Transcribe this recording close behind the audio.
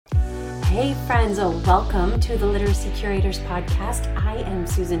Hey friends, welcome to the Literacy Curators Podcast. I am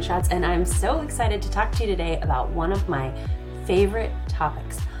Susan Schatz and I'm so excited to talk to you today about one of my favorite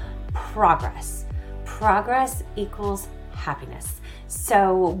topics, progress. Progress equals happiness.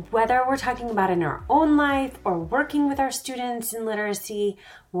 So whether we're talking about in our own life or working with our students in literacy,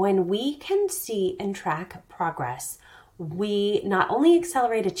 when we can see and track progress, we not only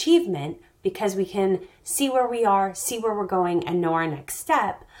accelerate achievement because we can see where we are, see where we're going, and know our next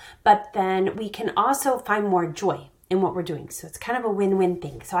step, but then we can also find more joy in what we're doing. So it's kind of a win-win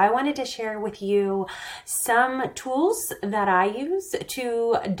thing. So I wanted to share with you some tools that I use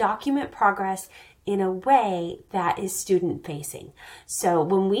to document progress in a way that is student facing. So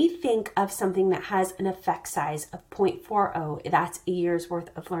when we think of something that has an effect size of 0.40, that's a year's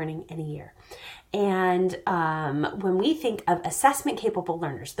worth of learning in a year. And when we think of assessment capable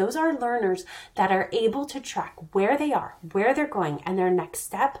learners, those are learners that are able to track where they are, where they're going, and their next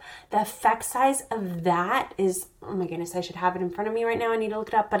step. The effect size of that is, oh my goodness, I should have it in front of me right now. I need to look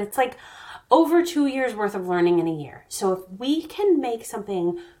it up, but it's like over 2 years worth of learning in a year. So if we can make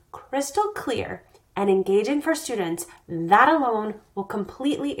something crystal clear and engaging for students, that alone will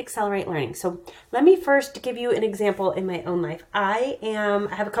completely accelerate learning. So let me first give you an example in my own life. I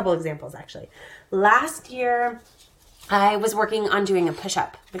have a couple examples actually. Last year, I was working on doing a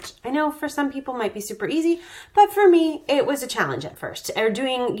push-up, which I know for some people might be super easy, but for me, it was a challenge at first, or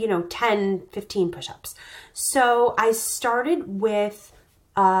doing, 10, 15 push-ups. So I started with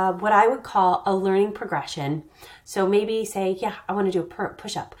what I would call a learning progression. So maybe say, I want to do a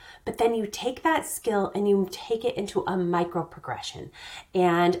push-up, but then you take that skill and you take it into a micro progression.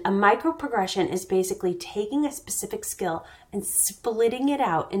 And a micro progression is basically taking a specific skill and splitting it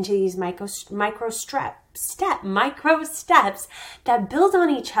out into these micro steps that build on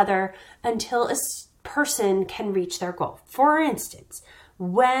each other until a person can reach their goal. For instance,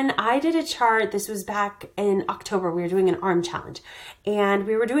 when I did a chart, this was back in October, we were doing an arm challenge and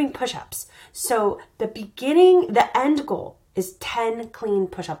we were doing push-ups. So the end goal is 10 clean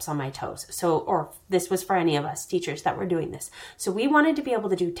push-ups on my toes. Or this was for any of us teachers that were doing this. So we wanted to be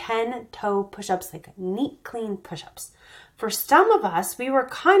able to do 10 toe push-ups, like neat, clean push-ups. For some of us, we were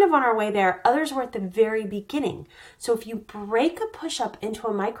kind of on our way there. Others were at the very beginning. So if you break a push-up into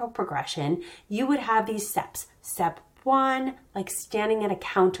a micro progression, you would have these steps. Step 1, like standing at a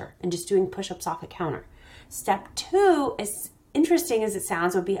counter and just doing push-ups off a counter. Step 2, as interesting as it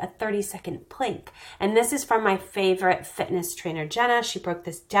sounds, would be a 30-second plank. And this is from my favorite fitness trainer, Jenna. She broke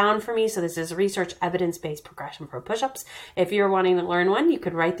this down for me. So this is a research evidence-based progression for push-ups. If you're wanting to learn one, you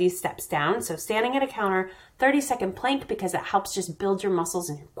could write these steps down. So standing at a counter, 30-second plank, because it helps just build your muscles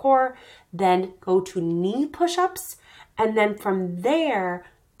in your core. Then go to knee push-ups. And then from there,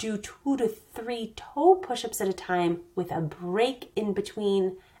 do 2 to 3 toe push-ups at a time with a break in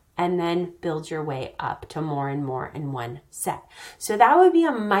between, and then build your way up to more and more in one set. So that would be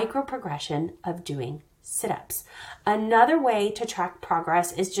a micro progression of doing sit-ups. Another way to track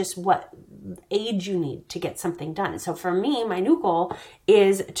progress is just what age you need to get something done. So for me, my new goal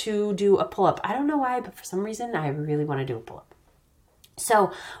is to do a pull-up. I don't know why, but for some reason, I really want to do a pull-up.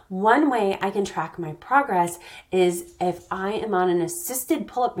 So one way I can track my progress is if I am on an assisted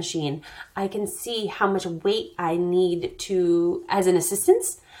pull-up machine, I can see how much weight I need to as an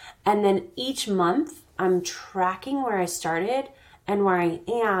assistance. And then each month I'm tracking where I started and where I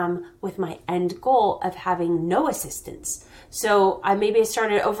am with my end goal of having no assistance. So maybe I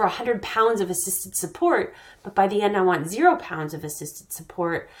started over 100 pounds of assisted support, but by the end I want 0 pounds of assisted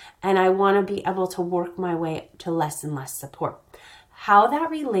support, and I want to be able to work my way to less and less support. How that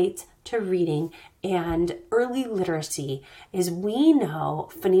relates to reading and early literacy is we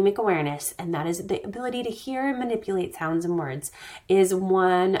know phonemic awareness, and that is the ability to hear and manipulate sounds and words, is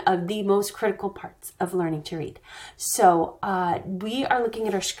one of the most critical parts of learning to read. So we are looking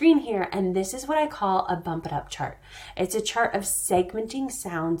at our screen here, and this is what I call a bump it up chart. It's a chart of segmenting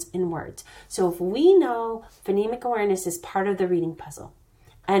sounds and words. So if we know phonemic awareness is part of the reading puzzle,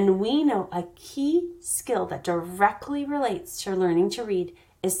 and we know a key skill that directly relates to learning to read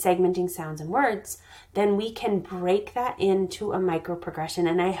is segmenting sounds and words, then we can break that into a micro progression.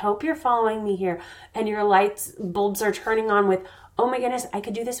 And I hope you're following me here and your bulbs are turning on with, oh my goodness, I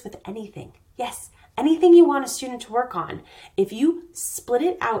could do this with anything. Yes, anything you want a student to work on. If you split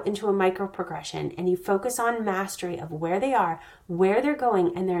it out into a micro progression and you focus on mastery of where they are, where they're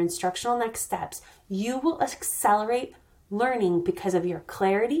going, and their instructional next steps, you will accelerate learning because of your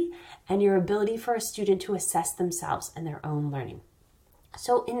clarity and your ability for a student to assess themselves and their own learning.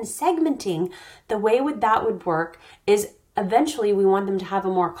 So in segmenting, the way that would work is Eventually, we want them to have a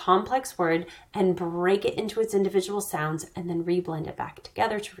more complex word and break it into its individual sounds and then reblend it back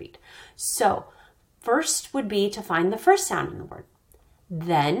together to read. So first would be to find the first sound in the word.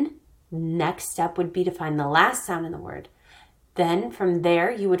 Then next step would be to find the last sound in the word. Then from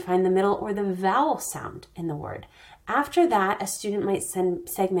there, you would find the middle or the vowel sound in the word. After that, a student might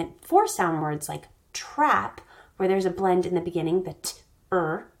segment 4 sound words like trap, where there's a blend in the beginning, the t,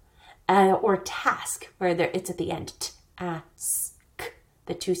 or task, where it's at the end, t, a, s, k,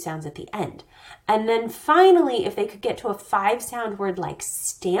 the 2 sounds at the end. And then finally, if they could get to a 5 sound word like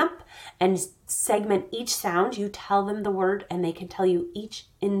stamp and segment each sound, you tell them the word and they can tell you each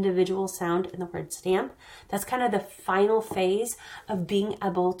individual sound in the word stamp. That's kind of the final phase of being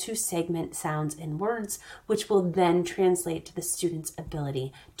able to segment sounds in words, which will then translate to the student's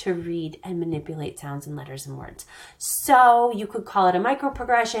ability to read and manipulate sounds and letters and words. So you could call it a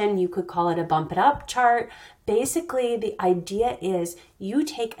microprogression, you could call it a bump it up chart. Basically, the idea is you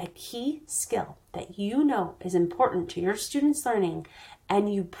take a key skill that you know is important to your students' learning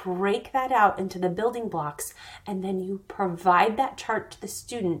and you break that out into the building blocks, and then you provide that chart to the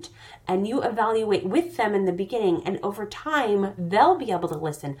student and you evaluate with them in the beginning, and over time they'll be able to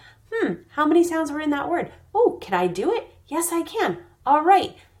listen. How many sounds were in that word? Oh, can I do it? Yes, I can. All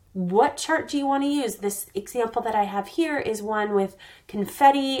right. What chart do you want to use? This example that I have here is one with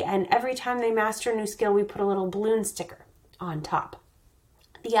confetti, and every time they master a new skill, we put a little balloon sticker on top.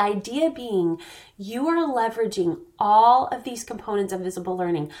 The idea being you are leveraging all of these components of visible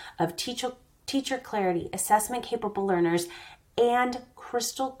learning, of teacher clarity, assessment capable learners, and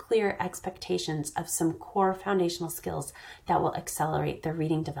crystal clear expectations of some core foundational skills that will accelerate their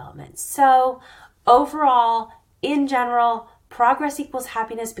reading development. So overall, in general, progress equals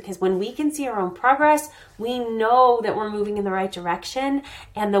happiness, because when we can see our own progress, we know that we're moving in the right direction.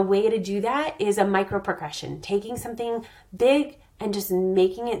 And the way to do that is a microprogression, taking something big and just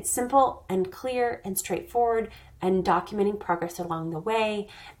making it simple and clear and straightforward and documenting progress along the way.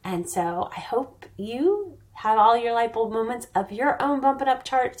 And so I hope you have all your light bulb moments of your own bump it up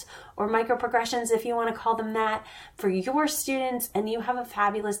charts or microprogressions, if you want to call them that, for your students, and you have a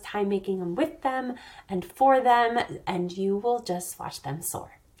fabulous time making them with them and for them, and you will just watch them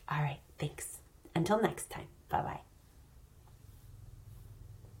soar. All right, thanks. Until next time, bye-bye.